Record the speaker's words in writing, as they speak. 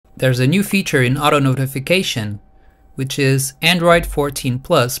there's a new feature in auto notification, which is Android 14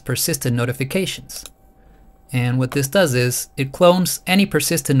 Plus persistent notifications. And what this does is it clones any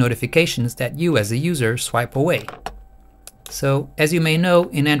persistent notifications that you as a user swipe away. So as you may know,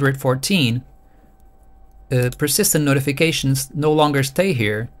 in Android 14, persistent notifications no longer stay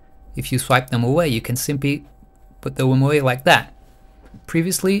here. If you swipe them away, you can simply put them away like that.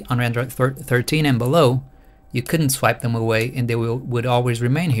 Previously, on Android 13 and below, you couldn't swipe them away and they would always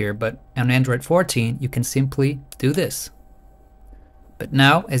remain here, but on Android 14 you can simply do this. But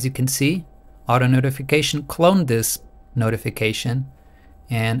now, as you can see, auto notification cloned this notification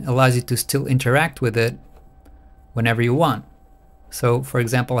and allows you to still interact with it whenever you want. So for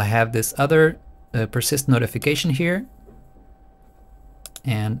example, I have this other persist notification here,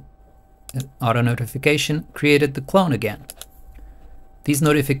 and auto notification created the clone again. These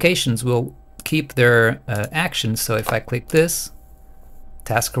notifications will keep their actions, so if I click this,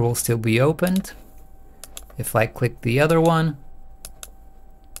 Tasker will still be opened. If I click the other one,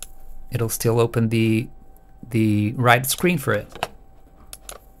 it'll still open the right screen for it.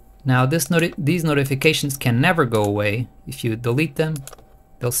 Now these notifications can never go away. If you delete them,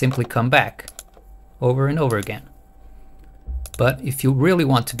 they'll simply come back over and over again. But if you really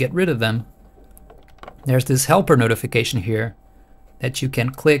want to get rid of them, there's this helper notification here that you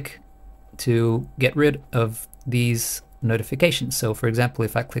can click to get rid of these notifications. So for example,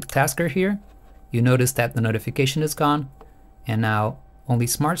 if I click Tasker here, you notice that the notification is gone, and now only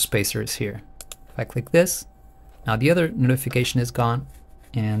Smart Spacer is here. If I click this, now the other notification is gone,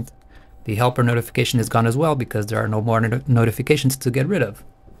 and the helper notification is gone as well, because there are no more notifications to get rid of.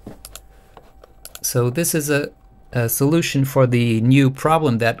 So this is a solution for the new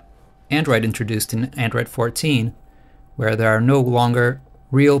problem that Android introduced in Android 14, where there are no longer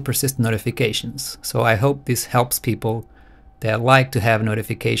real persistent notifications. So I hope this helps people that like to have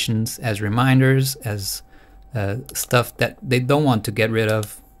notifications as reminders, as stuff that they don't want to get rid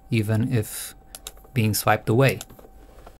of, even if being swiped away.